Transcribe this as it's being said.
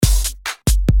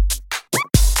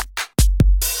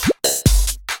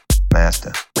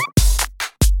Master.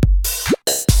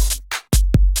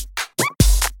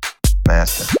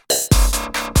 Master.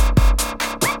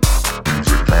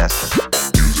 Music master.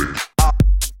 Music.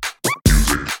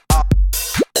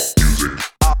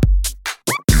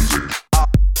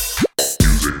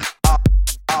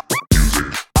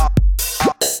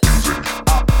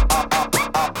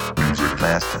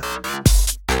 Master.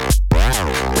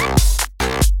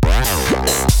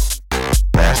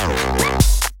 Master.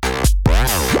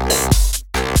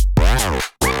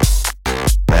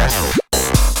 Master.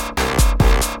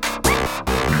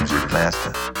 Music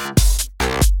master.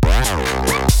 Master.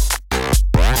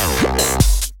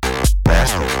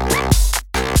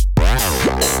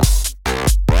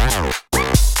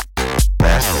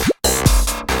 Master.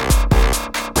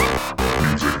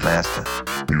 Music master.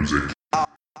 Music.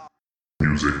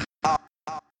 Music.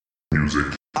 Music.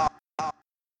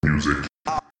 Music.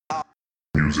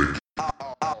 Music.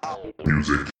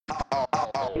 Music.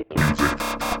 Music.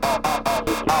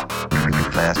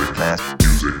 Master. Master.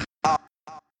 Music.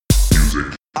 Music.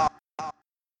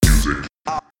 Music.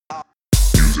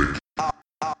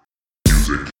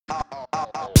 Music.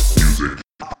 Music. Music.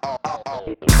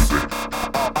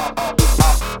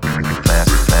 Music.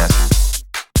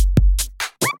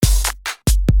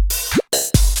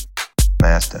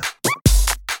 Master.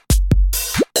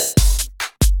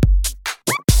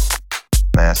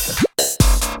 Master.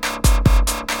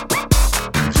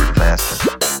 Music master.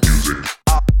 Music.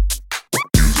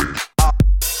 Music.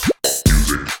 Music.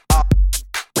 Music.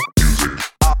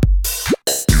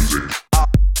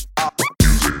 Music.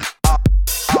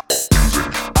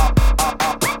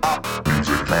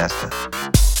 Music master.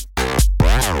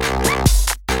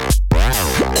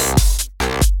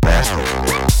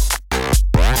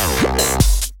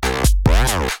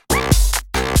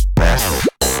 Master. Master.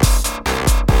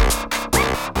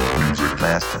 Music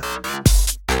master.